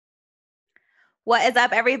What is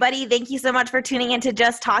up, everybody? Thank you so much for tuning in to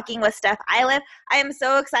Just Talking with Steph Iliff. I am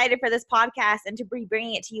so excited for this podcast and to be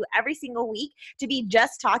bringing it to you every single week to be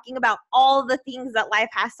just talking about all the things that life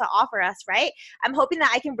has to offer us, right? I'm hoping that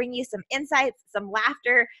I can bring you some insights, some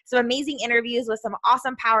laughter, some amazing interviews with some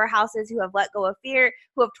awesome powerhouses who have let go of fear,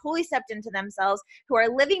 who have totally stepped into themselves, who are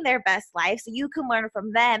living their best life so you can learn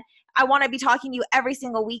from them. I want to be talking to you every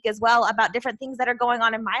single week as well about different things that are going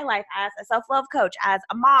on in my life as a self-love coach, as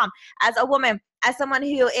a mom, as a woman, as someone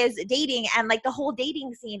who is dating, and like the whole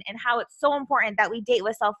dating scene and how it's so important that we date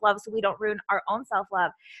with self-love so we don't ruin our own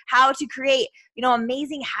self-love. How to create,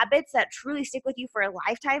 amazing habits that truly stick with you for a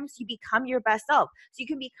lifetime so you become your best self, so you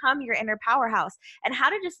can become your inner powerhouse, and how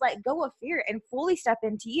to just let go of fear and fully step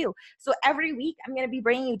into you. So every week I'm going to be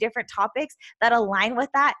bringing you different topics that align with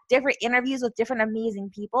that, different interviews with different amazing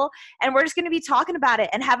people, and we're just going to be talking about it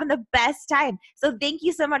and having the best time. So thank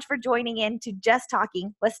you so much for joining in to Just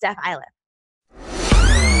Talking with Steph Iliff.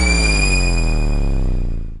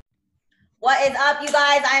 What is up, you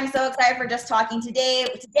guys? I'm so excited for Just Talking today.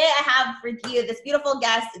 Today I have for you this beautiful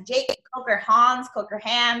guest, Jake Coker-Hans, however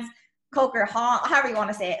you want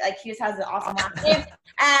to say it. Like, he just has an awesome last name.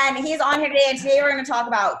 And he's on here today. And today we're going to talk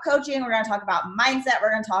about coaching. We're going to talk about mindset. We're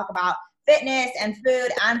going to talk about fitness and food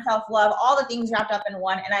and self-love, all the things wrapped up in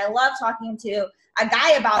one. And I love talking to a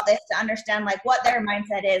guy about this to understand like what their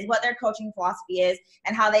mindset is, what their coaching philosophy is,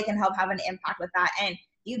 and how they can help have an impact with that. And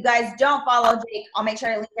you guys don't follow Jake, I'll make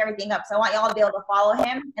sure I link everything up. So I want y'all to be able to follow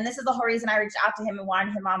him. And this is the whole reason I reached out to him and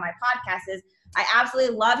wanted him on my podcast is I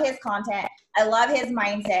absolutely love his content. I love his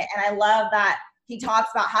mindset. And I love that he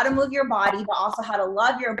talks about how to move your body, but also how to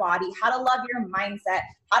love your body, how to love your mindset,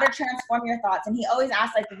 how to transform your thoughts. And he always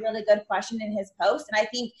asks like a really good question in his post. And I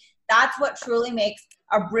think that's what truly makes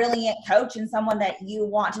a brilliant coach and someone that you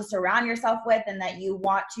want to surround yourself with and that you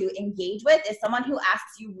want to engage with is someone who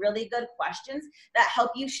asks you really good questions that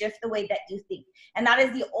help you shift the way that you think. And that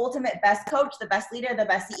is the ultimate best coach, the best leader, the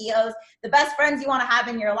best CEOs, the best friends you want to have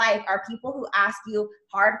in your life are people who ask you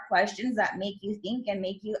hard questions that make you think and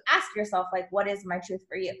make you ask yourself, like, what is my truth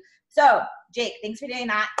for you? So, Jake, thanks for doing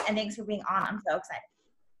that. And thanks for being on. I'm so excited.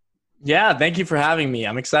 Yeah, thank you for having me.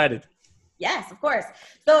 I'm excited. Yes, of course.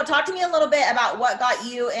 So talk to me a little bit about what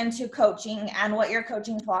got you into coaching and what your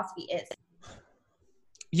coaching philosophy is.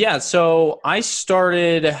 Yeah, so I've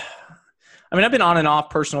been on and off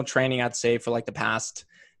personal training, I'd say, for like the past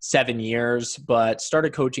 7 years, but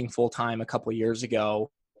started coaching full-time a couple of years ago.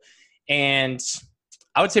 And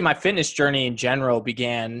I would say my fitness journey in general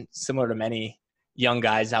began similar to many young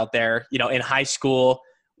guys out there, in high school,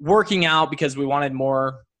 working out because we wanted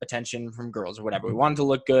more attention from girls or whatever. We wanted to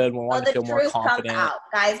look good. We wanted to feel more confident.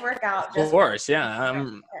 Guys work out. Of course, yeah.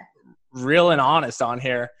 I'm real and honest on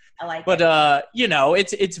here. I like it. But,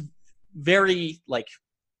 it's very like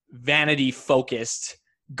vanity focused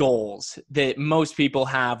goals that most people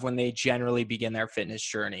have when they generally begin their fitness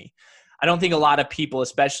journey. I don't think a lot of people,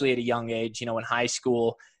 especially at a young age, in high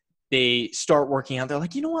school, they start working out. They're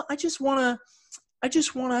like, you know what? I just want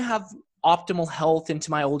to have optimal health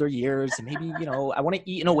into my older years. And maybe, I want to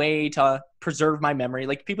eat in a way to preserve my memory.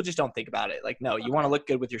 Like, people just don't think about it. Like, no, you want to look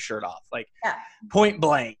good with your shirt off, like point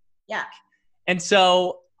blank. Yeah. And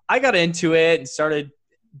so I got into it and started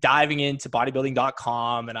diving into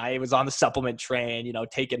bodybuilding.com. And I was on the supplement train,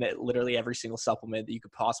 taking it literally every single supplement that you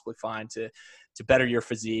could possibly find to better your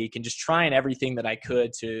physique and just trying everything that I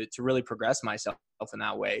could to really progress myself in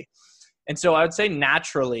that way. And so I would say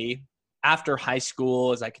naturally, after high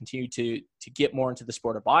school, as I continued to get more into the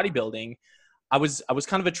sport of bodybuilding, I was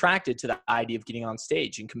kind of attracted to the idea of getting on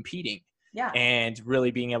stage and competing, and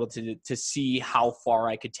really being able to see how far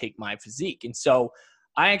I could take my physique. And so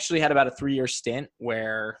I actually had about a 3-year stint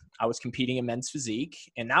where I was competing in men's physique,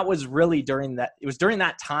 and that was really during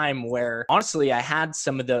that time where honestly I had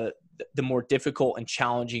some of the more difficult and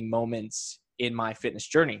challenging moments in my fitness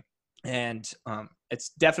journey. And it's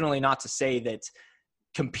definitely not to say that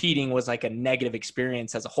competing was like a negative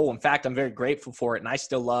experience as a whole. In fact, I'm very grateful for it. And I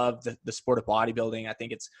still love the sport of bodybuilding. I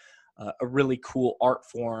think it's a really cool art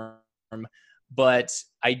form. But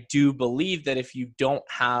I do believe that if you don't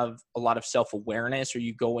have a lot of self-awareness or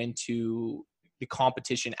you go into the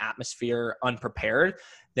competition atmosphere unprepared,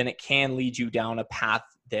 then it can lead you down a path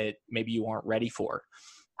that maybe you aren't ready for.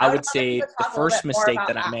 I would say the first mistake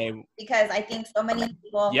that I made, because I think so many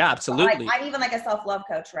people, absolutely. I'm even like a self-love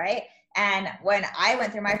coach, right? And when I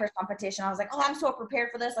went through my first competition, I was like, oh, I'm so prepared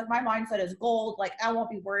for this. Like my mindset is gold. Like I won't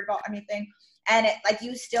be worried about anything. And it, like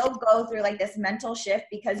you still go through like this mental shift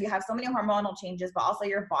because you have so many hormonal changes, but also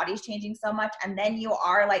your body's changing so much. And then you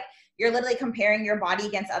are like, you're literally comparing your body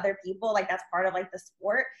against other people. Like that's part of like the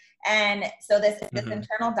sport. And so this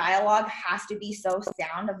internal dialogue has to be so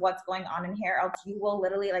sound of what's going on in here, else you will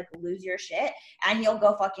literally like lose your shit and you'll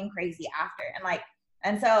go fucking crazy after. And like,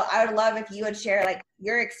 and so I would love if you would share like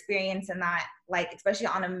your experience in that, like, especially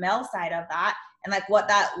on a male side of that, and like what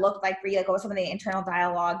that looked like for you, like what was some of the internal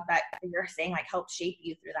dialogue that you're saying like helped shape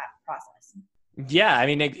you through that process. Yeah, I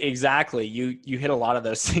mean, exactly. You hit a lot of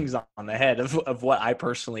those things on the head of what I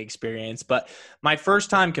personally experienced. But my first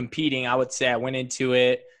time competing, I would say I went into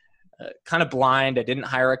it kind of blind. I didn't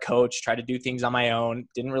hire a coach, tried to do things on my own,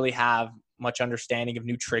 didn't really have much understanding of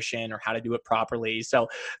nutrition or how to do it properly. So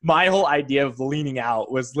my whole idea of leaning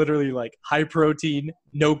out was literally like high protein,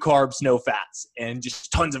 no carbs, no fats, and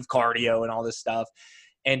just tons of cardio and all this stuff.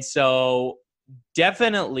 And so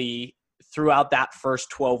definitely throughout that first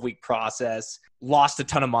 12-week process, lost a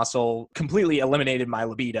ton of muscle, completely eliminated my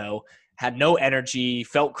libido, had no energy,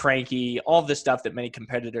 felt cranky, all of the stuff that many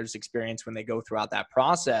competitors experience when they go throughout that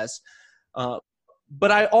process. But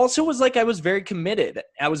I also was like, I was very committed.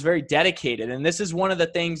 I was very dedicated. And this is one of the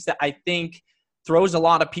things that I think throws a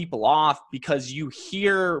lot of people off, because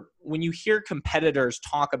when you hear competitors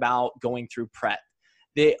talk about going through prep,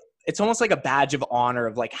 it's almost like a badge of honor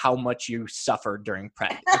of like how much you suffered during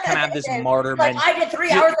prep. You kind of have this martyr like I did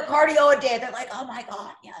 3 hours of cardio a day. They're like, oh my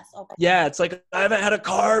God, yes. Okay. Yeah, it's like I haven't had a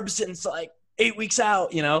carb since like 8 weeks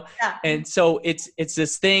out, you know? Yeah. And so it's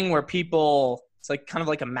this thing where people, it's like kind of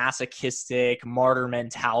like a masochistic martyr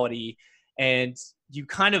mentality, and you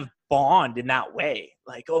kind of bond in that way.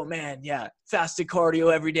 Like, oh man, yeah, fasted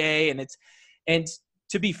cardio every day. And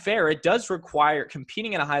to be fair, it does require,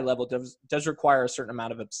 competing at a high level does require a certain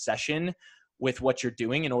amount of obsession with what you're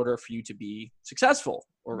doing in order for you to be successful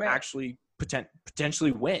or actually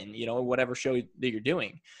potentially win, you know, whatever show that you're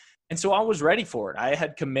doing. And so I was ready for it. I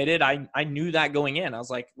had committed. I knew that going in. I was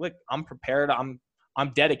like, look, I'm prepared. I'm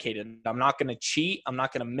dedicated. I'm not going to cheat. I'm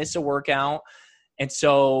not going to miss a workout. And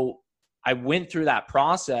so I went through that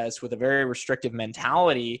process with a very restrictive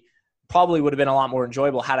mentality. Probably would have been a lot more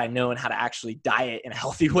enjoyable had I known how to actually diet in a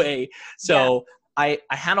healthy way. So I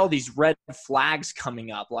had all these red flags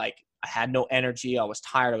coming up. Like I had no energy. I was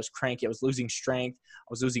tired. I was cranky. I was losing strength. I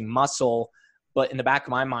was losing muscle. But in the back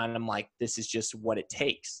of my mind, I'm like, this is just what it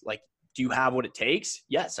takes. Like, do you have what it takes?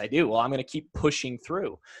 Yes, I do. Well, I'm going to keep pushing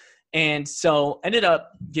through. And so ended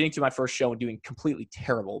up getting to my first show and doing completely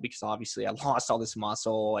terrible, because obviously I lost all this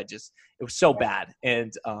muscle. It was so bad.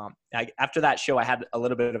 And after that show, I had a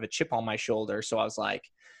little bit of a chip on my shoulder. So I was like,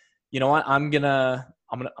 you know what, I'm gonna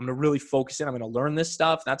really focus in. I'm gonna learn this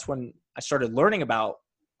stuff. That's when I started learning about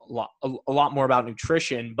a lot more about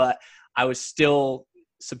nutrition, but I was still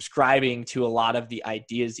subscribing to a lot of the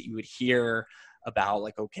ideas that you would hear about,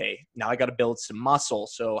 like, okay, now I got to build some muscle.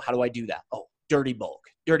 So how do I do that? Oh, dirty bulk.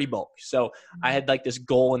 So I had like this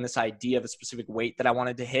goal and this idea of a specific weight that I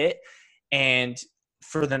wanted to hit. And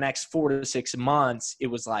for the next 4 to 6 months, it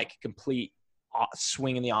was like complete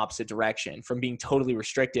swing in the opposite direction, from being totally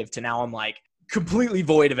restrictive to now I'm like completely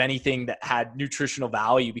void of anything that had nutritional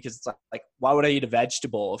value, because it's like, why would I eat a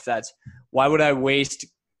vegetable why would I waste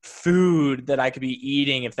food that I could be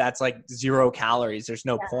eating if that's like 0 calories? There's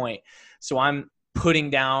no point. So I'm putting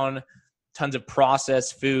down tons of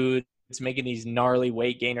processed food, making these gnarly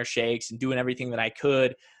weight gainer shakes and doing everything that I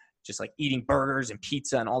could, just like eating burgers and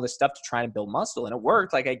pizza and all this stuff to try and build muscle. And it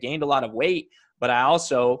worked. Like I gained a lot of weight, but I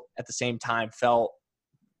also at the same time felt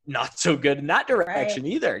not so good in that direction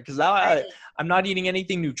either, because I'm not eating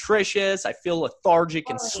anything nutritious. I feel lethargic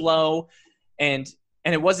and slow. And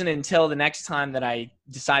it wasn't until the next time that I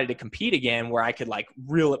decided to compete again where I could like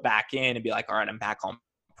reel it back in and be like, all right, I'm back on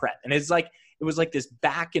prep. And it was like this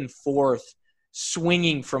back and forth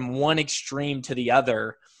swinging from one extreme to the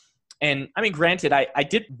other. And I mean, granted, I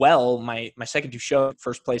did well my second 2 shows,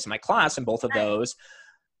 first place in my class in both of those,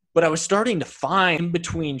 but I was starting to find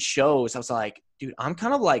between shows, I was like, dude, I'm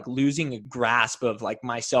kind of like losing a grasp of like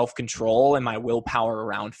my self-control and my willpower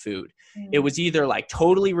around food. It was either like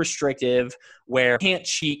totally restrictive, where I can't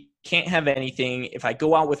cheat, can't have anything. If I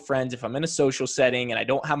go out with friends, if I'm in a social setting and I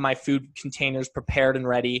don't have my food containers prepared and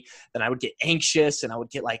ready, then I would get anxious and I would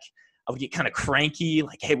get kind of cranky,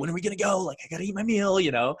 like, hey, when are we going to go? Like, I got to eat my meal,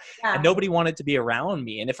 you know? Yeah. And nobody wanted to be around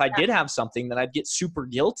me. And if I did have something, then I'd get super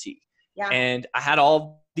guilty. Yeah. And I had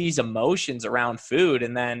all these emotions around food.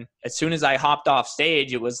 And then as soon as I hopped off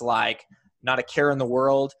stage, it was like not a care in the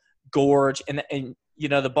world, gorge. And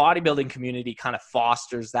the bodybuilding community kind of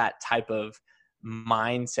fosters that type of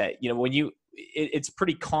mindset. It's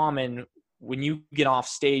pretty common when you get off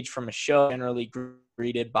stage from a show, generally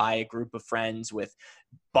greeted by a group of friends with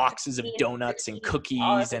boxes of donuts and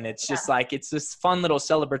cookies. And it's just like, it's this fun little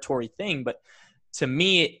celebratory thing. But to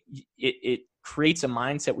me, it creates a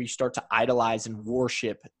mindset where you start to idolize and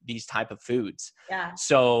worship these type of foods. Yeah.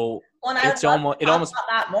 So it's almost about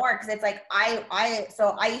that more, because it's like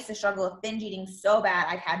I used to struggle with binge eating so bad.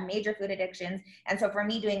 I'd had major food addictions, and so for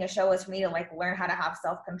me, doing a show was for me to like learn how to have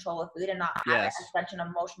self-control with food and not have it as such an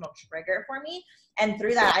emotional trigger for me. And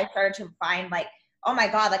through that, I started to find like, oh my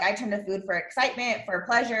God, like I turn to food for excitement, for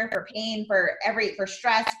pleasure, for pain, for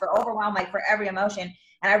stress, for overwhelm, like for every emotion.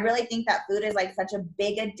 And I really think that food is like such a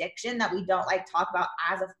big addiction that we don't like talk about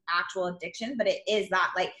as an actual addiction, but it is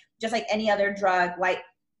that, like, just like any other drug, like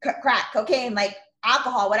crack, cocaine, like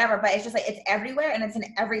alcohol, whatever, but it's just like, it's everywhere, and it's in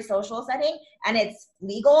every social setting, and it's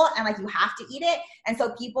legal, and like you have to eat it. And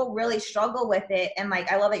so people really struggle with it. And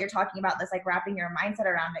like, I love that you're talking about this, like wrapping your mindset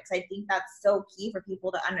around it, because I think that's so key for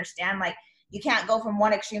people to understand. Like, you can't go from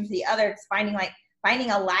one extreme to the other. It's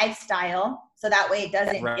finding a lifestyle, so that way it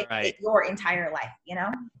doesn't dictate your entire life,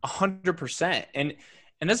 100%. And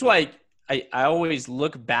that's why I always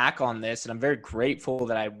look back on this, and I'm very grateful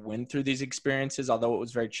that I went through these experiences, although it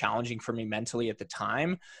was very challenging for me mentally at the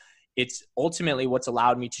time. It's ultimately what's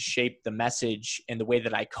allowed me to shape the message and the way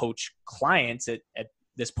that I coach clients at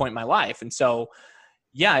this point in my life. And so,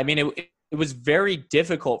 yeah, I mean, it was very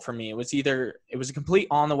difficult for me. It was a complete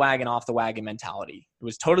on the wagon, off the wagon mentality. It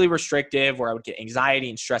was totally restrictive, where I would get anxiety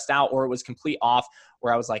and stressed out, or it was complete off,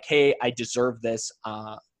 where I was like, hey, I deserve this.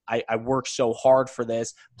 I worked so hard for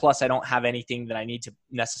this. Plus, I don't have anything that I need to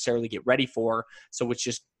necessarily get ready for. So it's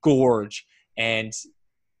just gorge and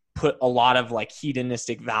put a lot of like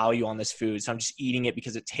hedonistic value on this food. So I'm just eating it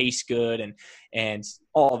because it tastes good and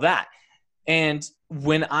all of that. And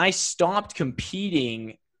when I stopped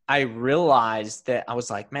competing, I realized that I was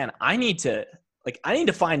like, man, I need to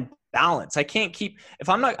find balance. I can't keep,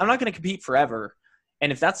 I'm not going to compete forever.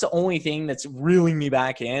 And if that's the only thing that's reeling me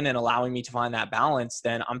back in and allowing me to find that balance,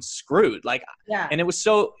 then I'm screwed. Like, yeah. And it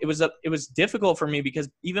was difficult for me, because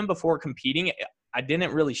even before competing, I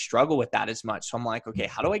didn't really struggle with that as much. So I'm like, okay,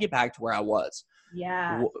 how do I get back to where I was?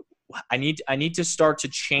 Yeah. I need to start to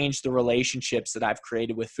change the relationships that I've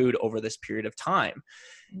created with food over this period of time.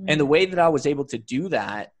 And the way that I was able to do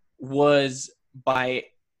that was by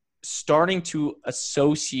starting to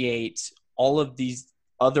associate all of these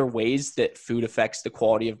other ways that food affects the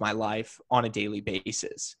quality of my life on a daily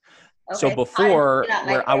basis. Okay. So before,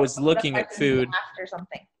 where I was looking at food or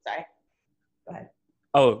something. Sorry. Go ahead.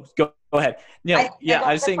 Oh, go ahead.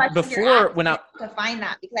 I was saying before, when I to find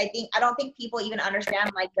that, because I don't think people even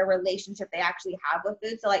understand like the relationship they actually have with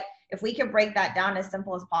food. So like, if we could break that down as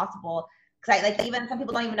simple as possible, because like even some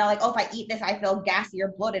people don't even know, like, oh, if I eat this, I feel gassy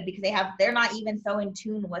or bloated, because they're not even so in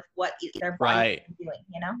tune with what their body is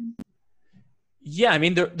doing, Yeah, I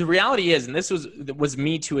mean, the reality is, and this was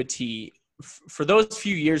me to a T, for those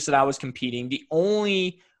few years that I was competing, the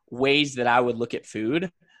only ways that I would look at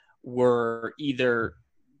food were either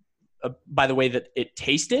by the way that it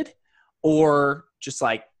tasted, or just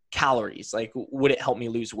like calories, like would it help me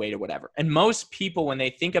lose weight or whatever. And most people, when they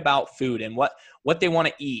think about food and what they want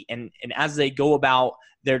to eat, and as they go about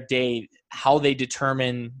their day, how they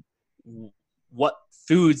determine what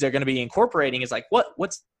foods they're going to be incorporating is like,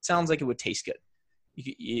 what sounds like it would taste good.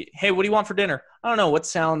 Hey, what do you want for dinner? I don't know. What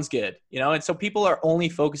sounds good? And so people are only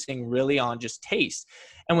focusing really on just taste.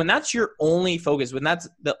 And when that's your only focus, when that's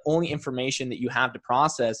the only information that you have to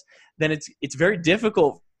process, then it's very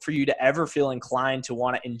difficult for you to ever feel inclined to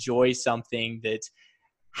want to enjoy something that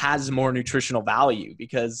has more nutritional value,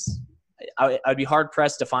 because I'd be hard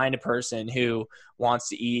pressed to find a person who wants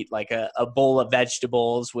to eat like a bowl of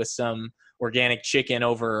vegetables with some organic chicken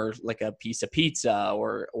over like a piece of pizza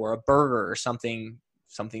or a burger or something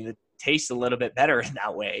that tastes a little bit better in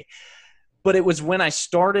that way. But it was when I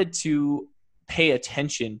started to pay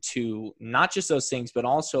attention to not just those things, but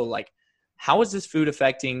also like, how is this food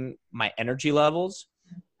affecting my energy levels?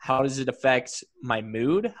 How does it affect my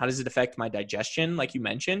mood? How does it affect my digestion? Like you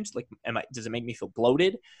mentioned, like, does it make me feel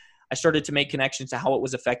bloated? I started to make connections to how it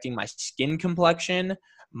was affecting my skin complexion,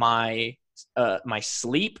 my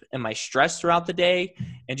sleep, and my stress throughout the day,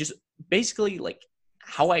 and just basically like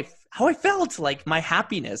how I felt, like my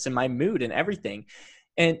happiness and my mood and everything.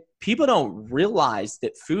 And people don't realize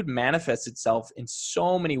that food manifests itself in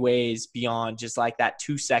so many ways beyond just like that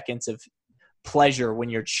 2 seconds of pleasure when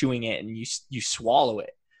you're chewing it and you swallow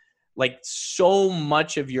it. Like, so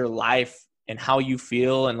much of your life and how you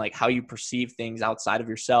feel and like how you perceive things outside of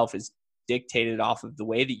yourself is dictated off of the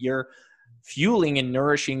way that you're fueling and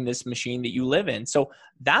nourishing this machine that you live in. So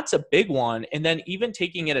that's a big one. And then even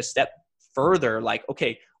taking it a step further, like,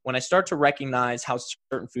 okay, when I start to recognize how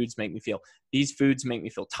certain foods make me feel, these foods make me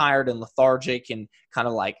feel tired and lethargic and kind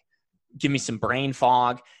of like give me some brain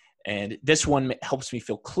fog. And this one helps me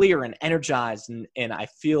feel clear and energized. And I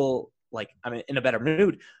feel like I'm in a better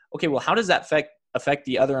mood. Okay, well, how does that affect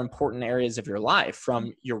the other important areas of your life,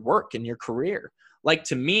 from your work and your career? Like,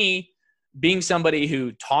 to me, being somebody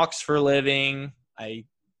who talks for a living,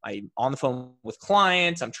 I'm on the phone with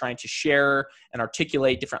clients, I'm trying to share and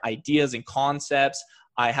articulate different ideas and concepts.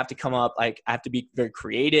 I have to I have to be very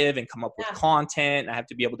creative and come up with content. I have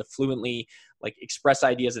to be able to fluently like express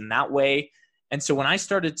ideas in that way. And so when I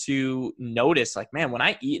started to notice, like, man, when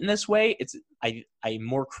I eat in this way, I'm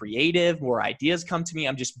more creative, more ideas come to me.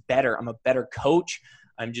 I'm just better. I'm a better coach.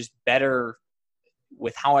 I'm just better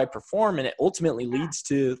with how I perform. And it ultimately leads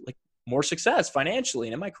to like more success financially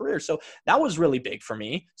and in my career. So that was really big for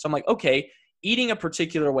me. So I'm like, okay, eating a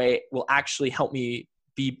particular way will actually help me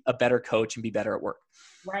be a better coach and be better at work.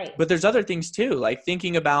 Right. But there's other things too, like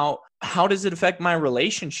thinking about how does it affect my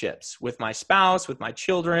relationships with my spouse, with my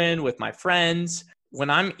children, with my friends. When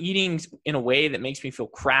I'm eating in a way that makes me feel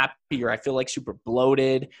crappy or I feel like super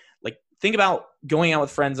bloated, like think about going out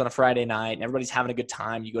with friends on a Friday night and everybody's having a good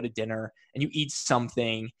time. You go to dinner and you eat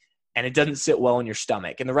something and it doesn't sit well in your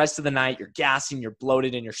stomach. And the rest of the night you're gassing, you're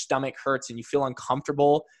bloated and your stomach hurts and you feel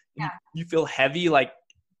uncomfortable. Yeah. You feel heavy. Like,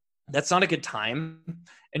 that's not a good time.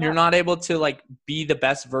 And you're not able to like be the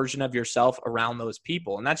best version of yourself around those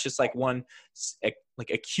people. And that's just like one like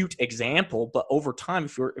acute example. But over time,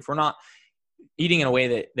 if we're not eating in a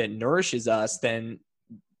way that nourishes us, then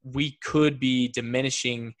we could be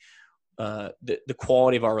diminishing the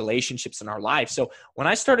quality of our relationships in our life. So when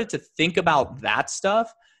I started to think about that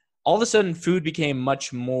stuff, all of a sudden food became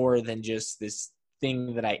much more than just this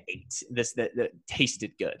thing that I ate, that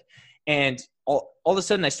tasted good. And all of a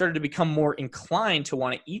sudden I started to become more inclined to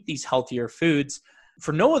want to eat these healthier foods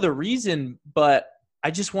for no other reason, but I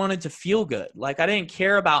just wanted to feel good. Like, I didn't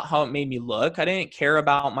care about how it made me look. I didn't care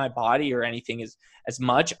about my body or anything as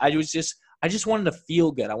much. I just wanted to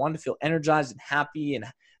feel good. I wanted to feel energized and happy and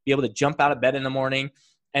be able to jump out of bed in the morning.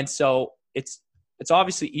 And so it's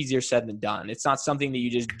obviously easier said than done. It's not something that you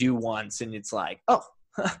just do once and it's like, oh,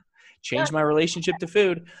 change my relationship to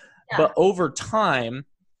food. Yeah. But over time,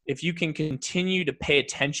 if you can continue to pay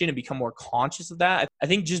attention and become more conscious of that, I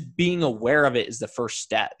think just being aware of it is the first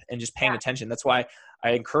step, and just paying attention. That's why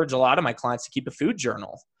I encourage a lot of my clients to keep a food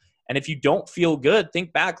journal. And if you don't feel good,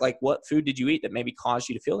 think back, like, what food did you eat that maybe caused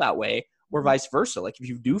you to feel that way, or vice versa. Like, if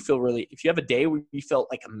you do feel if you have a day where you felt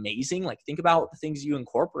like amazing, like, think about the things you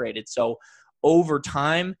incorporated. So over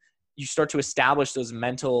time, you start to establish those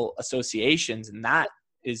mental associations, and that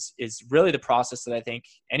is really the process that I think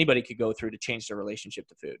anybody could go through to change their relationship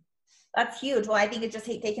to food. That's huge. Well, I think it's just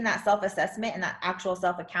taking that self-assessment and that actual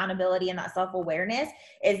self-accountability and that self-awareness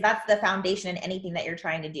that's the foundation in anything that you're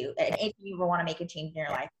trying to do. And if you ever want to make a change in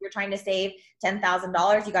your life, you're trying to save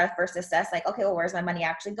 $10,000, you got to first assess, like, okay, well, where's my money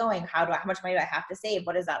actually going? How much money do I have to save?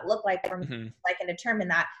 What does that look like for me? Mm-hmm. I can determine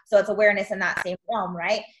that. So it's awareness in that same realm,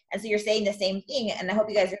 right? And so you're saying the same thing. And I hope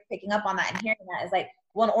you guys are picking up on that and hearing that. Is like,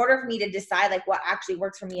 well, in order for me to decide like what actually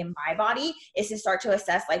works for me in my body is to start to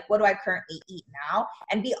assess, like, what do I currently eat now,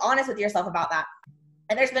 and be honest with yourself about that.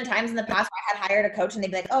 And there's been times in the past where I had hired a coach and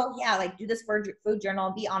they'd be like, oh yeah, like, do this food journal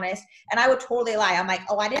and be honest. And I would totally lie. I'm like,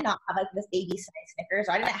 oh, I did not have like this baby size Snickers.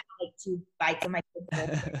 Or I didn't have like 2 bites of my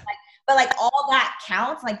kids. But like, all that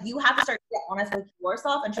counts. Like, you have to start to get honest with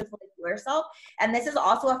yourself and truthful with yourself. And this is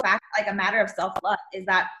also a fact, like a matter of self-love, is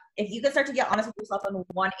that if you can start to get honest with yourself in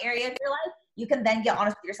one area of your life, you can then get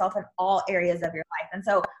honest with yourself in all areas of your life. And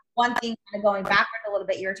so one thing, kind of going backwards a little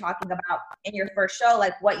bit, you were talking about in your first show,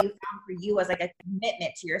 like what you found for you was like a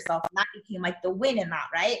commitment to yourself, and that became like the win in that,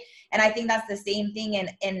 right? And I think that's the same thing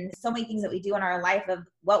in so many things that we do in our life, of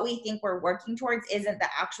what we think we're working towards isn't the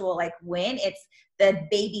actual like win, it's the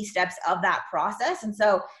baby steps of that process. And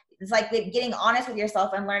so it's like getting honest with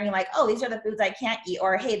yourself and learning, like, oh, these are the foods I can't eat.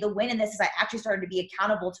 Or, hey, the win in this is I actually started to be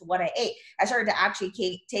accountable to what I ate. I started to actually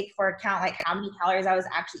take for account like how many calories I was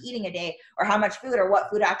actually eating a day, or how much food, or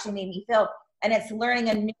what food actually made me feel. And it's learning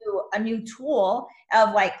a new tool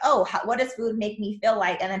of like, oh, what does food make me feel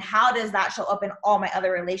like? And then how does that show up in all my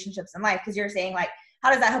other relationships in life? Because you're saying, like,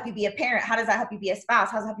 how does that help you be a parent? How does that help you be a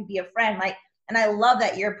spouse? How does that help you be a friend? Like, and I love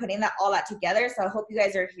that you're putting all that together. So I hope you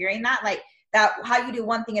guys are hearing that. Like, that how you do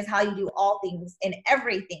one thing is how you do all things in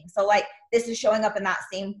everything. So like, this is showing up in that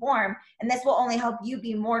same form, and this will only help you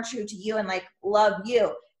be more true to you and like love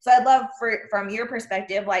you. So I'd love from your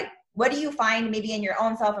perspective, like, what do you find maybe in your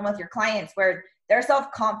own self and with your clients where their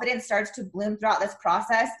self-confidence starts to bloom throughout this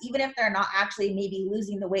process, even if they're not actually maybe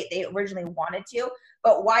losing the weight they originally wanted to?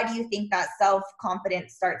 But why do you think that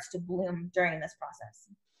self-confidence starts to bloom during this process?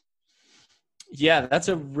 Yeah, that's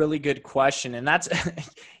a really good question. And that's,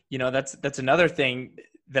 that's another thing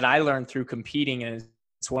that I learned through competing. And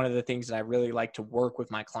it's one of the things that I really like to work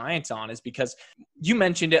with my clients on, is because you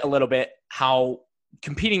mentioned it a little bit, how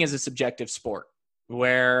competing is a subjective sport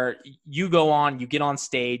where you get on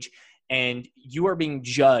stage and you are being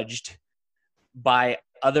judged by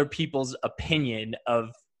other people's opinion of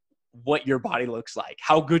what your body looks like,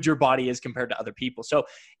 how good your body is compared to other people. So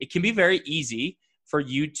it can be very easy for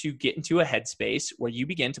you to get into a headspace where you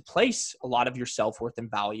begin to place a lot of your self-worth and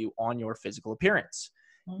value on your physical appearance.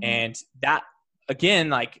 Mm-hmm. And that, again,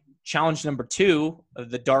 like challenge number 2 of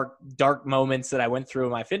the dark moments that I went through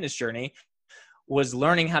in my fitness journey was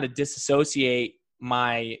learning how to disassociate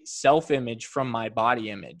my self-image from my body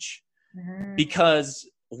image. Mm-hmm. Because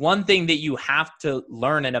one thing that you have to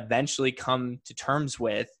learn and eventually come to terms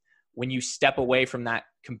with when you step away from that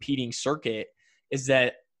competing circuit is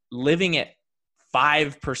that living at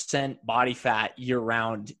 5% body fat year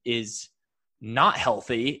round is not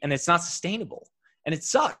healthy and it's not sustainable and it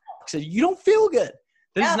sucks. So you don't feel good.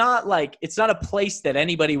 It's not a place that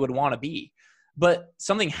anybody would want to be. But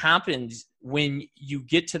something happens when you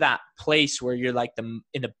get to that place where you're like in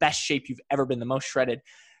the best shape you've ever been, the most shredded.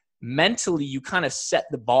 Mentally, you kind of set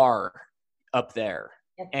the bar up there.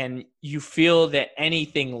 Yep. And you feel that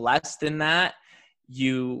anything less than that,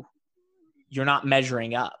 you're not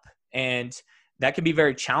measuring up. And that can be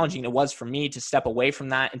very challenging. It was for me to step away from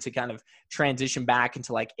that and to kind of transition back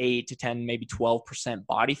into like 8 to 10, maybe 12%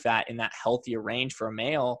 body fat in that healthier range for a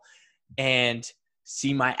male, and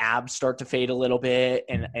see my abs start to fade a little bit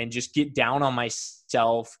and just get down on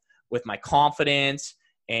myself with my confidence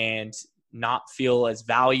and not feel as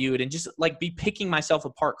valued and just like be picking myself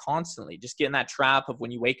apart constantly. Just get in that trap of when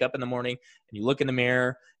you wake up in the morning and you look in the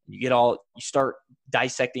mirror and you start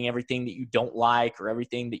dissecting everything that you don't like or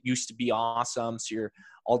everything that used to be awesome. So you're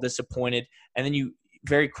all disappointed. And then you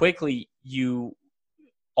very quickly,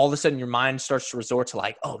 all of a sudden your mind starts to resort to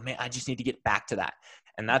like, oh man, I just need to get back to that.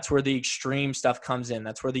 And that's where the extreme stuff comes in.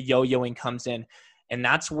 That's where the yo-yoing comes in. And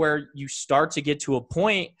that's where you start to get to a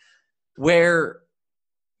point where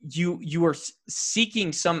you are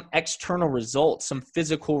seeking some external results, some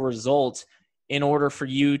physical results in order for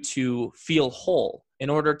you to feel whole, in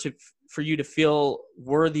order for you to feel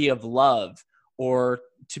worthy of love or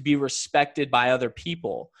to be respected by other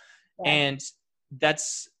people. Yeah. And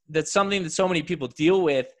that's something that so many people deal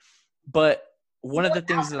with. But one of the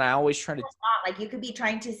things that I always try to like, you could be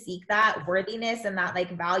trying to seek that worthiness and that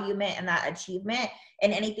like valuement and that achievement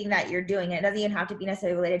in anything that you're doing. And it doesn't even have to be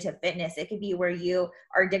necessarily related to fitness. It could be where you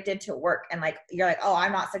are addicted to work and like you're like, oh,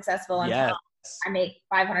 I'm not successful until I make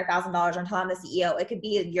 $500,000 until I'm the CEO. It could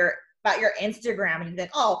be about your Instagram and you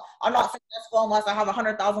think, oh, I'm not successful unless I have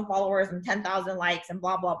 100,000 followers and 10,000 likes and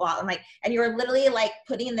blah blah blah. And you're literally like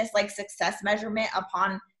putting this like success measurement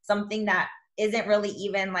upon something that isn't really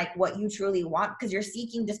even like what you truly want, because you're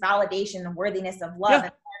seeking just validation and worthiness of love. Yeah.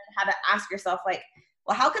 And how to ask yourself like,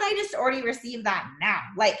 well, how could I just already receive that now?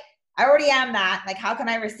 Like I already am that, like, how can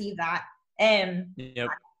I receive that?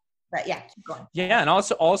 But yeah, keep going. Yeah. And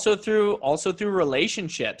also through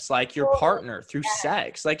relationships, like your partner, through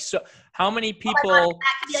sex. Like, so how many people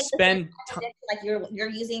spend like you're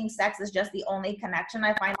using sex as just the only connection.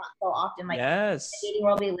 I find that so often, like in the dating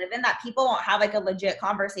world we live in, that people won't have like a legit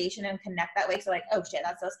conversation and connect that way. So like, oh shit,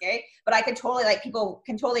 that's so scary. But I could totally, like, people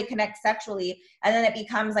can totally connect sexually, and then it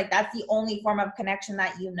becomes like that's the only form of connection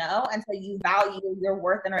that you know. And so you value your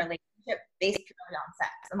worth in a relationship based purely on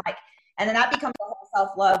sex. And then that becomes a whole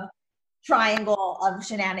self-love triangle of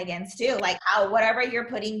shenanigans too, like how whatever you're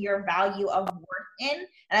putting your value of worth in.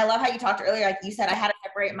 And I love how you talked earlier, like you said, I had to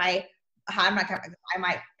separate I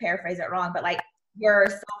might paraphrase it wrong, but like your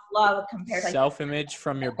self-love compared to self-image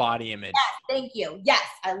from your body image. Yes, thank you. Yes,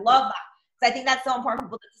 I love that. So I think that's so important for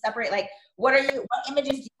people to separate, like what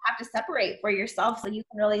images do you have to separate for yourself so you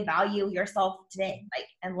can really value yourself today, like,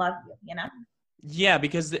 and love you know? Yeah,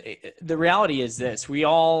 because the reality is this: we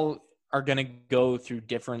all are going to go through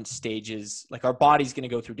different stages. Like our body's going to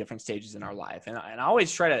go through different stages in our life. And I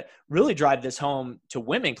always try to really drive this home to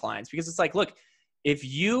women clients, because it's like, look, if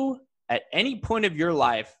you at any point of your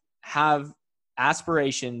life have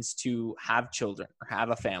aspirations to have children or have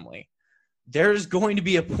a family, there's going to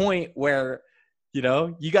be a point where, you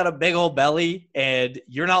got a big old belly and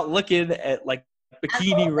you're not looking at like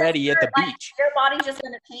bikini ready at the beach. Your body's just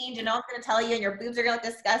going to change and no one's going to tell you, and your boobs are going to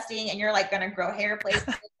look disgusting and you're like going to grow hair places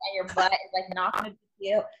and your butt is like not going to be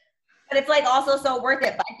cute. but it's like also so worth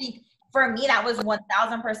it. But I think for me, that was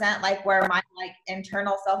 1000% like where my like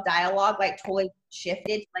internal self dialogue like totally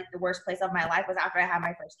shifted to like the worst place of my life was after I had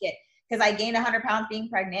my first kid. Because I gained 100 pounds being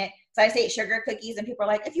pregnant. So I just ate sugar cookies and people are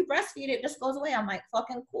like, if you breastfeed, it just goes away. I'm like,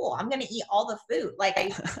 fucking cool. I'm going to eat all the food. Like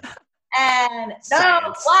and no,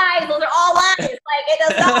 lies. Those are all lies. Like it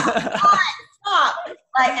does not stop.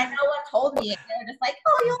 Like, and no one told me. They're just like,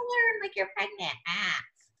 oh, you'll learn like you're pregnant.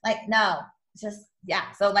 Like, no, it's just,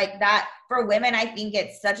 yeah. So like that for women, I think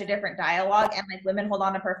it's such a different dialogue, and like women hold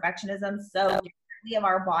on to perfectionism so differently of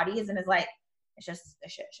our bodies, and it's like, it's just a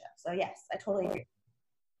shit show. So yes, I totally agree.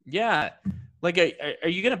 Yeah. Like, are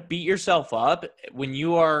you going to beat yourself up when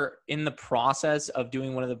you are in the process of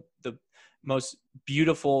doing one of the most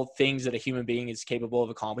beautiful things that a human being is capable of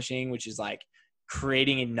accomplishing, which is like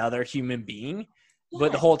creating another human being? Yeah.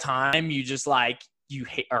 But the whole time you just like, you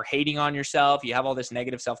are hating on yourself. You have all this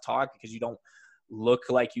negative self-talk because you don't look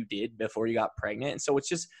like you did before you got pregnant. And so it's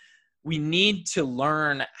just, we need to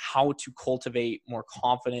learn how to cultivate more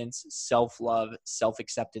confidence, self-love,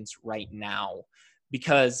 self-acceptance right now.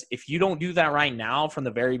 Because if you don't do that right now from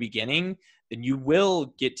the very beginning, then you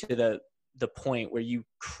will get to the point where you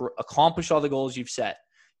accomplish all the goals you've set.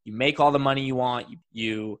 You make all the money you want.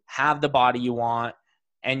 You have the body you want,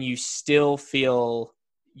 and you still feel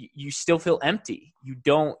empty. You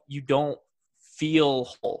don't feel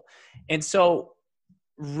whole. And so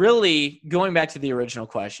really going back to the original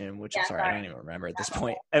question, which I'm sorry, I don't even remember at this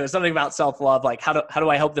point. It was something about self-love. Like how do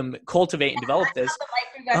I help them cultivate and develop this?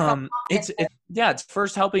 It's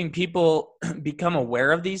first helping people become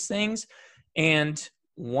aware of these things. And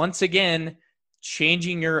once again,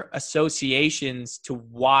 changing your associations to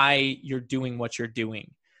why you're doing what you're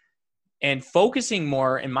doing and focusing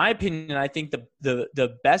more. In my opinion, I think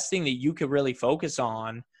the best thing that you could really focus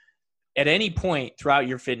on at any point throughout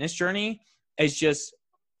your fitness journey is just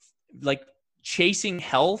like chasing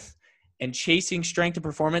health and chasing strength and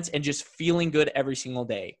performance and just feeling good every single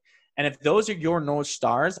day. And if those are your North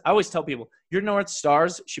Stars, I always tell people your North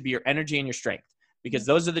Stars should be your energy and your strength, because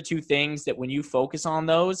those are the two things that when you focus on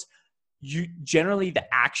those, you generally the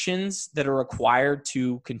actions that are required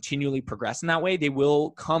to continually progress in that way, they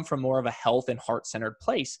will come from more of a health and heart-centered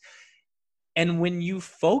place. And when you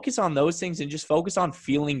focus on those things and just focus on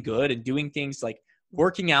feeling good and doing things like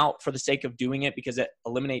working out for the sake of doing it because it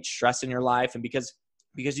eliminates stress in your life and because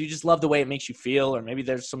you just love the way it makes you feel, or maybe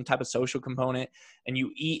there's some type of social component and you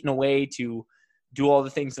eat in a way to do all the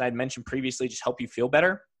things that I'd mentioned previously, just help you feel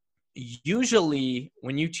better. Usually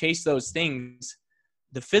when you chase those things,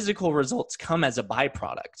 the physical results come as a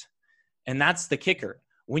byproduct. And that's the kicker.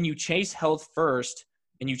 When you chase health first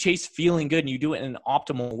and you chase feeling good and you do it in an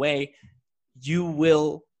optimal way, you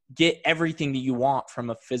will get everything that you want from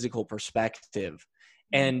a physical perspective.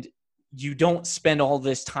 And you don't spend all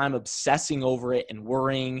this time obsessing over it and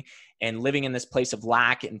worrying and living in this place of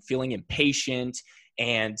lack and feeling impatient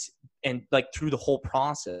and like through the whole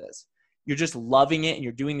process. You're just loving it and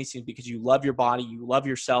you're doing these things because you love your body, you love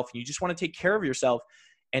yourself, and you just want to take care of yourself.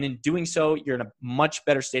 And in doing so, you're in a much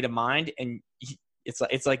better state of mind, and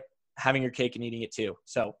it's like having your cake and eating it too.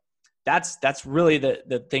 So that's really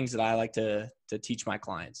the things that I like to teach my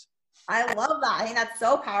clients. I love that. I think that's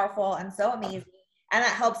so powerful and so amazing. And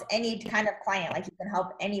that helps any kind of client. Like you can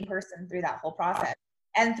help any person through that whole process.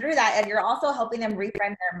 And through that, and you're also helping them reframe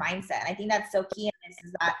their mindset. And I think that's so key in this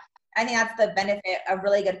is that I think that's the benefit of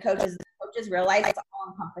really good coaches. Coaches realize it's all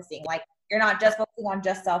encompassing. Like you're not just focusing on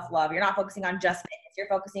just self-love. You're not focusing on just fitness. You're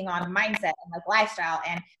focusing on mindset and like lifestyle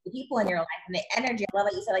and the people in your life and the energy. I love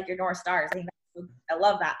that you said like your North Stars. I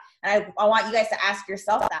love that. And I want you guys to ask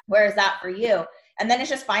yourself that. Where is that for you? And then it's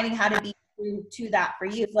just finding how to be true to that for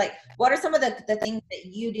you. So like, what are some of the things that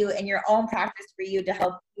you do in your own practice for you to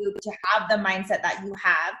help you to have the mindset that you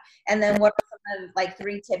have? And then what are some of like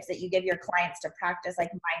 3 tips that you give your clients to practice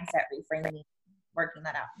like mindset reframing, working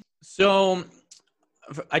that out? So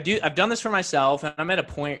I've done this for myself, and I'm at a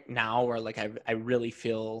point now where like I really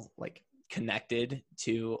feel like connected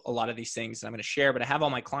to a lot of these things that I'm going to share, but I have all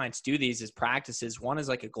my clients do these as practices. One is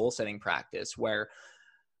like a goal setting practice where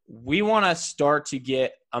we want to start to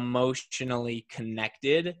get emotionally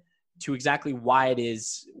connected to exactly why it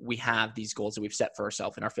is we have these goals that we've set for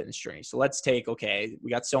ourselves in our fitness journey. So let's take, okay, we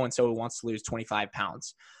got so-and-so who wants to lose 25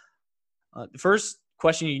 pounds. The first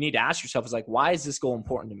question you need to ask yourself is like, why is this goal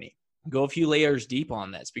important to me? Go a few layers deep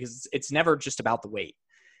on this, because it's never just about the weight.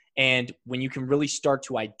 And when you can really start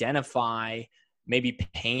to identify maybe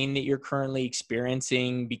pain that you're currently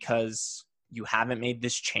experiencing because you haven't made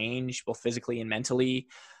this change both physically and mentally,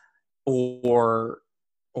 or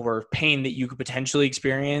pain that you could potentially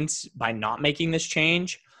experience by not making this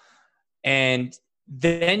change. And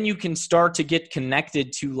then you can start to get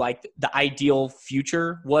connected to like the ideal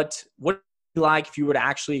future. What would it be like if you were to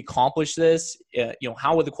actually accomplish this?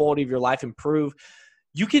 How would the quality of your life improve?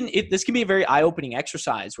 This can be a very eye-opening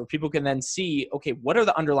exercise where people can then see, okay, what are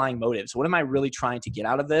the underlying motives? What am I really trying to get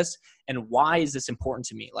out of this? And why is this important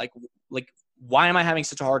to me? Like why am I having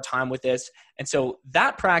such a hard time with this? And so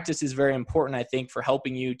that practice is very important, I think, for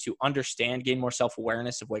helping you to understand, gain more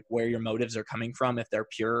self-awareness of like where your motives are coming from, if they're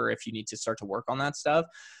pure, if you need to start to work on that stuff.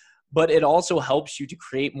 But it also helps you to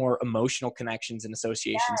create more emotional connections and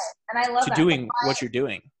associations and I love to that. doing what you're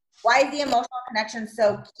doing. Why is the emotional connection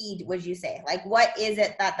so key, would you say? Like, what is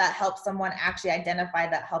it that helps someone actually identify,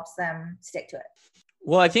 that helps them stick to it?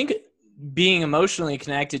 Well, I think being emotionally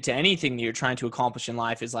connected to anything that you're trying to accomplish in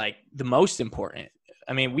life is like the most important.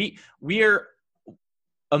 I mean, we are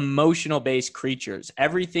emotional based creatures.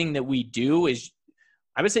 Everything that we do is,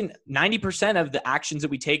 I would say 90% of the actions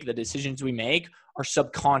that we take, the decisions we make are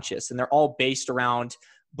subconscious, and they're all based around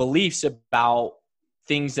beliefs about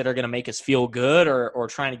things that are going to make us feel good or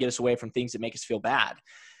trying to get us away from things that make us feel bad.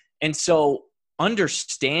 And so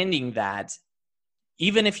understanding that,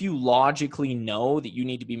 even if you logically know that you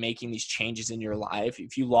need to be making these changes in your life,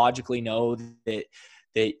 if you logically know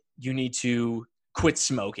that you need to quit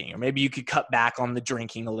smoking, or maybe you could cut back on the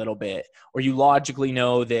drinking a little bit, or you logically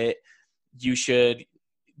know that you should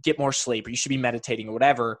get more sleep, or you should be meditating, or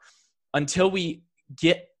whatever, until we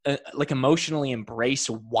get emotionally embrace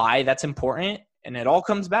why that's important. And it all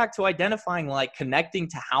comes back to identifying, like connecting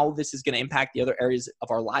to how this is going to impact the other areas of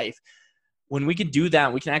our life. When we can do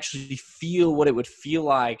that, we can actually feel what it would feel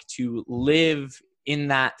like to live in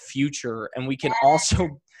that future. And we can also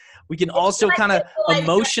kind of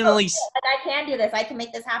emotionally, like, I can do this. I can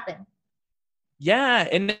make this happen. Yeah.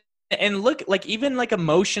 And look, like even like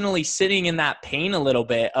emotionally sitting in that pain a little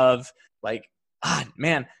bit of like,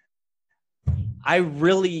 man, I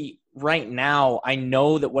really, right now, I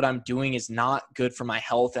know that what I'm doing is not good for my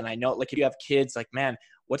health. And I know, like, if you have kids, like, man,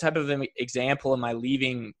 what type of an example am I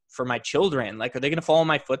leaving for my children? Like, are they going to follow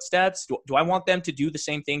my footsteps? Do I want them to do the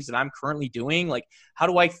same things that I'm currently doing? Like, how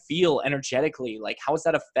do I feel energetically? Like, how is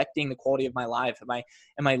that affecting the quality of my life?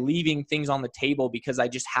 Am I leaving things on the table because I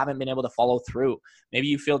just haven't been able to follow through? Maybe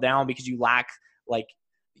you feel down because you lack, like,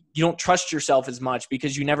 you don't trust yourself as much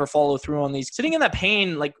because you never follow through on these. Sitting in that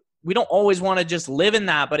pain, like, we don't always want to just live in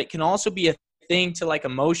that, but it can also be a thing to like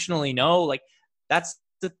emotionally know, like that's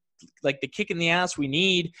the kick in the ass we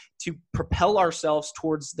need to propel ourselves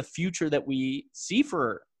towards the future that we see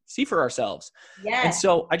for ourselves. Yes. And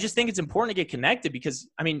so I just think it's important to get connected, because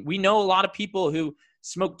I mean, we know a lot of people who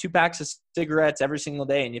smoke 2 packs of cigarettes every single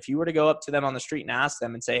day. And if you were to go up to them on the street and ask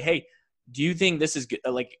them and say, hey, do you think this is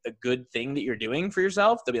like a good thing that you're doing for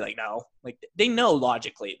yourself? They'll be like, no. Like, they know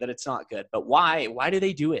logically that it's not good, but why do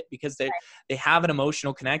they do it? Because they have an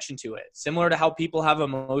emotional connection to it. Similar to how people have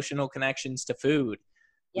emotional connections to food.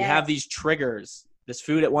 Yes. We have these triggers. This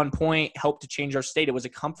food at one point helped to change our state. It was a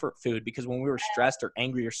comfort food because when we were stressed or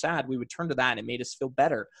angry or sad, we would turn to that and it made us feel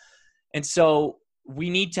better. And so we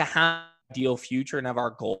need to have an ideal future and have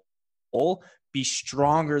our goal be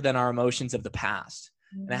stronger than our emotions of the past.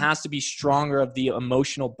 And it has to be stronger of the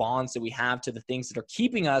emotional bonds that we have to the things that are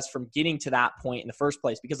keeping us from getting to that point in the first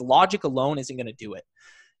place, because logic alone isn't going to do it.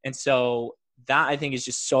 And so that, I think, is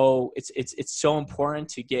just so it's so important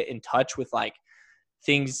to get in touch with like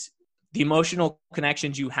things, the emotional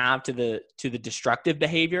connections you have to the destructive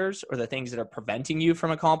behaviors or the things that are preventing you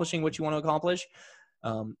from accomplishing what you want to accomplish.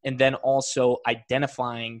 And then also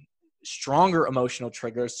identifying stronger emotional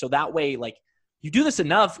triggers. So that way, like, you do this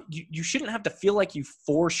enough, you shouldn't have to feel like you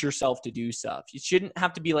force yourself to do stuff. You shouldn't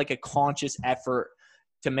have to be like a conscious effort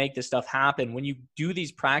to make this stuff happen. When you do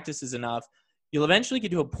these practices enough, you'll eventually get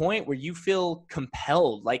to a point where you feel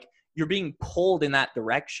compelled, like you're being pulled in that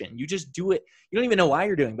direction. You just do it. You don't even know why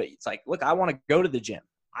you're doing it, but it's like, look, I want to go to the gym.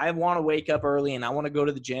 I want to wake up early and I want to go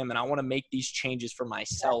to the gym and I want to make these changes for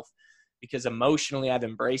myself because emotionally I've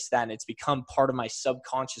embraced that and it's become part of my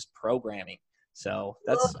subconscious programming. So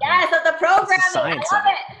that's so the programming, I love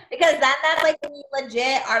it, because then that's like when you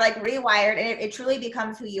legit are like rewired and it truly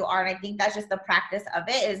becomes who you are. And I think that's just the practice of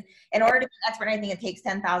it. Is in order to be an expert in anything, it takes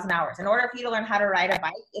 10,000 hours. In order for you to learn how to ride a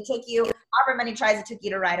bike, it took you however many tries it took you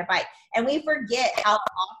to ride a bike. And we forget how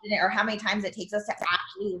often or how many times it takes us to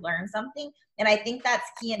actually learn something. And I think that's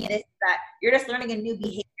key in this, that you're just learning a new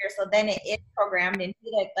behavior. So then it is programmed into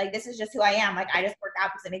like this is just who I am. Like, I just work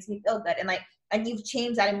out because it makes me feel good. And like, and you've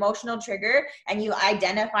changed that emotional trigger, and you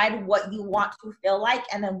identified what you want to feel like,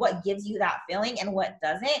 and then what gives you that feeling and what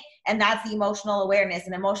doesn't. And that's the emotional awareness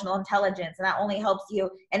and emotional intelligence. And that only helps you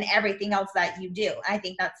in everything else that you do. I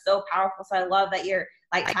think that's so powerful. So I love that you're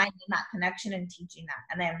like tying in that connection and teaching that.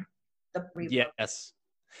 And then the yes.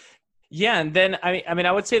 Yeah. And then, I mean,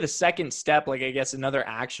 I would say the second step, like, I guess another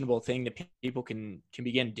actionable thing that people can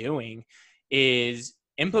begin doing is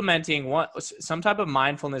implementing some type of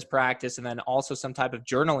mindfulness practice, and then also some type of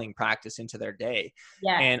journaling practice into their day.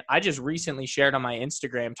 Yeah. And I just recently shared on my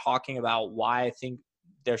Instagram talking about why I think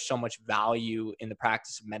there's so much value in the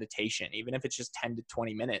practice of meditation, even if it's just 10 to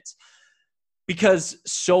 20 minutes, because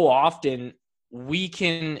so often we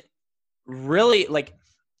can really, like,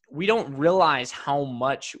 we don't realize how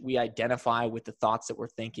much we identify with the thoughts that we're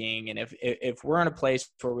thinking. And if we're in a place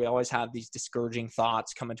where we always have these discouraging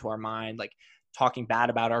thoughts come into our mind, like talking bad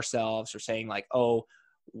about ourselves, or saying like, oh,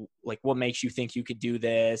 like, what makes you think you could do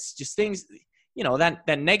this? Just things,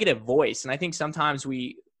 that negative voice. And I think sometimes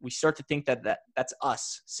we start to think that's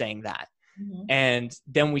us saying that. Mm-hmm. And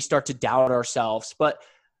then we start to doubt ourselves. But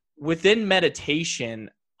within meditation,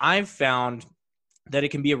 I've found that it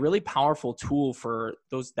can be a really powerful tool for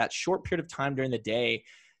that short period of time during the day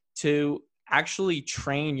to actually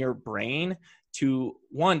train your brain to,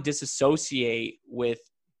 one, disassociate with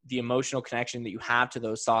the emotional connection that you have to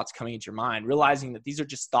those thoughts coming into your mind, realizing that these are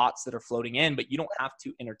just thoughts that are floating in, but you don't have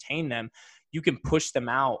to entertain them. You can push them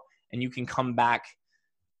out, and you can come back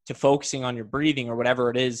to focusing on your breathing or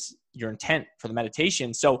whatever it is your intent for the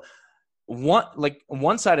meditation. So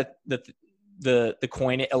one side of the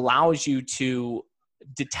coin, it allows you to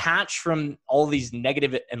detach from all these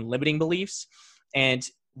negative and limiting beliefs and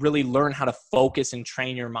really learn how to focus and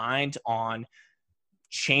train your mind on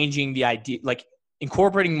changing the idea, like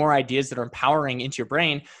incorporating more ideas that are empowering into your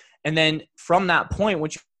brain. And then from that point,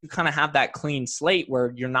 once you kind of have that clean slate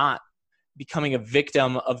where you're not becoming a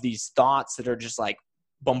victim of these thoughts that are just like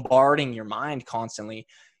bombarding your mind constantly,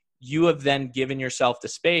 you have then given yourself the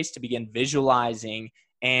space to begin visualizing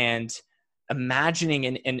and imagining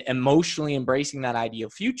and emotionally embracing that ideal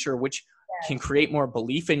future, which can create more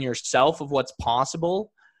belief in yourself of what's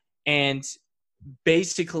possible, and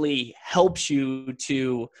basically helps you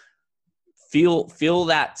to feel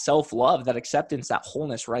that self-love, that acceptance, that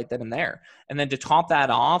wholeness right then and there. And then to top that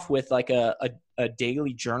off with like a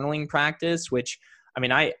daily journaling practice, which, I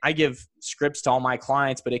mean, I give scripts to all my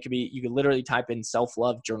clients, but it could be, you could literally type in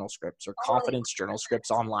self-love journal scripts or confidence journal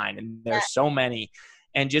scripts online. And there's so many,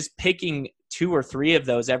 and just picking 2 or 3 of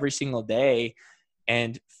those every single day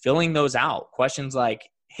and filling those out. Questions like,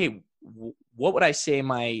 hey, what would I say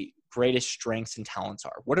my greatest strengths and talents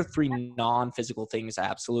are? What are 3 non-physical things I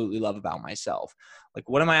absolutely love about myself? Like,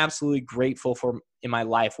 what am I absolutely grateful for in my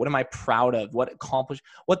life? What am I proud of?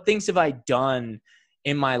 What things have I done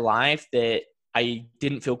in my life that I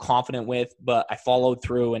didn't feel confident with, but I followed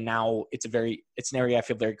through, and now it's an area I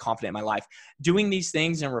feel very confident in my life. Doing these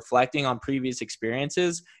things and reflecting on previous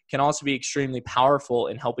experiences can also be extremely powerful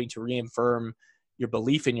in helping to reaffirm your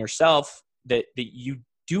belief in yourself that you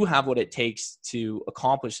do have what it takes to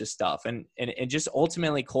accomplish this stuff, and just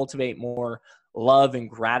ultimately cultivate more love and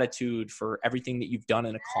gratitude for everything that you've done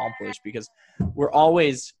and accomplished, because we're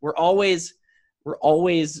always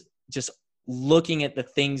just looking at the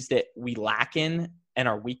things that we lack in, and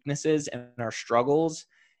our weaknesses and our struggles,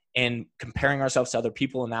 and comparing ourselves to other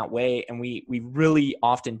people in that way. And we really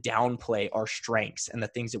often downplay our strengths and the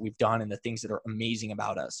things that we've done and the things that are amazing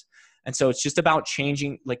about us. And so it's just about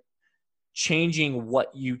changing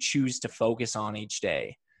what you choose to focus on each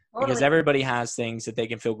day, because everybody has things that they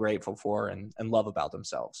can feel grateful for and love about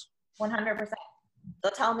themselves. 100%. So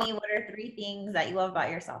tell me, what are 3 things that you love about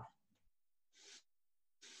yourself?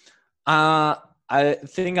 I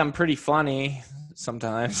think I'm pretty funny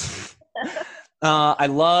sometimes. I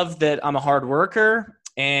love that I'm a hard worker,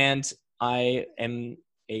 and I am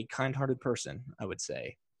a kind-hearted person, I would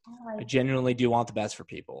say. I genuinely do want the best for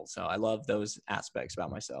people. So I love those aspects about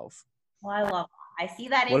myself. Well, I see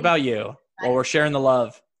that. What about you? Well, we're sharing the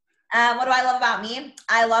love. What do I love about me?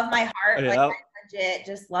 I love my heart. Yeah. Like, I legit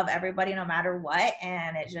just love everybody no matter what.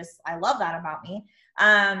 And I love that about me.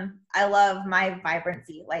 I love my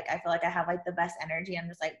vibrancy. Like, I feel like I have like the best energy. I'm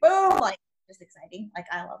just like, boom, like, just exciting. Like,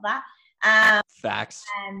 I love that. Facts.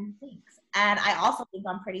 And thanks. And I also think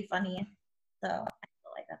I'm pretty funny. So I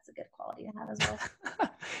feel like that's a good quality to have as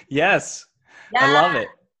well. Yes. Yeah. I love it.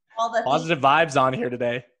 All the positive vibes on here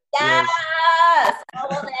today. Yes. I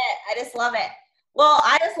love it. I just love it. Well,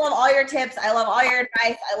 I just love all your tips. I love all your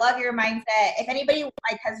advice. I love your mindset. If anybody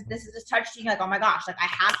this has just touched you, like, oh my gosh, like, I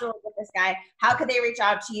have to work with this guy, how could they reach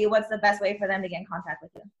out to you? What's the best way for them to get in contact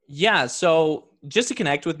with you? Yeah, so just to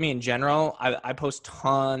connect with me in general, I post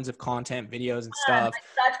tons of content, videos, and stuff Like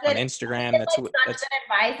such on good, Instagram. such good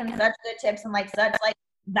advice and such good tips and like such like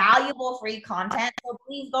valuable free content. So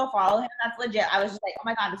please go follow him. That's legit. I was just like, oh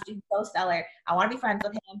my god, this dude's so stellar. I want to be friends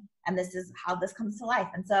with him, and this is how this comes to life.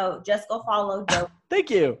 And so just go follow Joe. Thank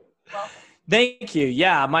you. Thank you.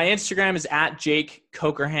 Yeah, my Instagram is at Jake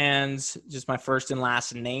Cokerhands, just my first and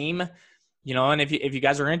last name. And if you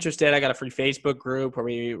guys are interested, I got a free Facebook group where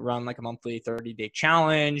we run like a monthly 30-day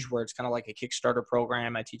challenge where it's kind of like a Kickstarter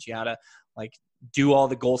program. I teach you how to like do all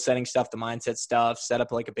the goal setting stuff, the mindset stuff, set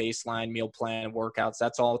up like a baseline meal plan, workouts.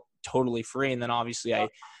 That's all totally free. And then obviously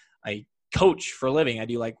I coach for a living. I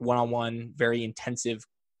do like one-on-one, very intensive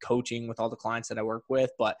coaching with all the clients that I work with.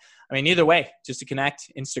 But I mean, either way, just to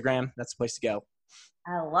connect, Instagram, that's the place to go.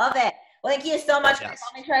 I love it. Well, thank you so much. Yes.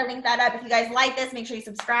 I'll make sure I link that up. If you guys like this, make sure you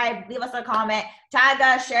subscribe, leave us a comment, tag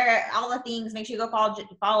us, share all the things. Make sure you go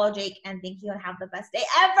follow Jake, and thank you and have the best day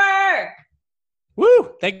ever.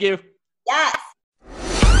 Woo! Thank you. Yes.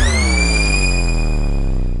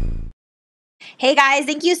 Hey guys,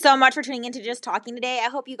 thank you so much for tuning into Just Talking today. I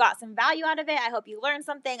hope you got some value out of it. I hope you learned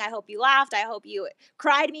something. I hope you laughed. I hope you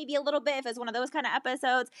cried maybe a little bit if it's one of those kind of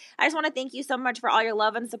episodes. I just want to thank you so much for all your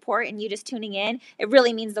love and support and you just tuning in. It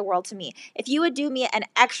really means the world to me. If you would do me an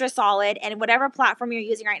extra solid and whatever platform you're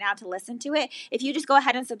using right now to listen to it, if you just go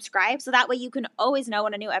ahead and subscribe so that way you can always know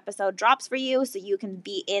when a new episode drops for you so you can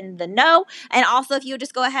be in the know. And also if you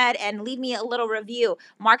just go ahead and leave me a little review,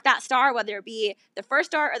 mark that star, whether it be the first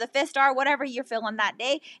star or the fifth star, whatever you're feeling that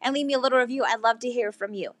day, and leave me a little review. I'd love to hear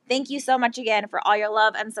from you. Thank you so much again for all your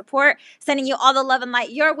love and support. Sending you all the love and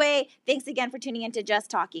light your way. Thanks again for tuning into Just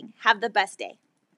Talking. Have the best day.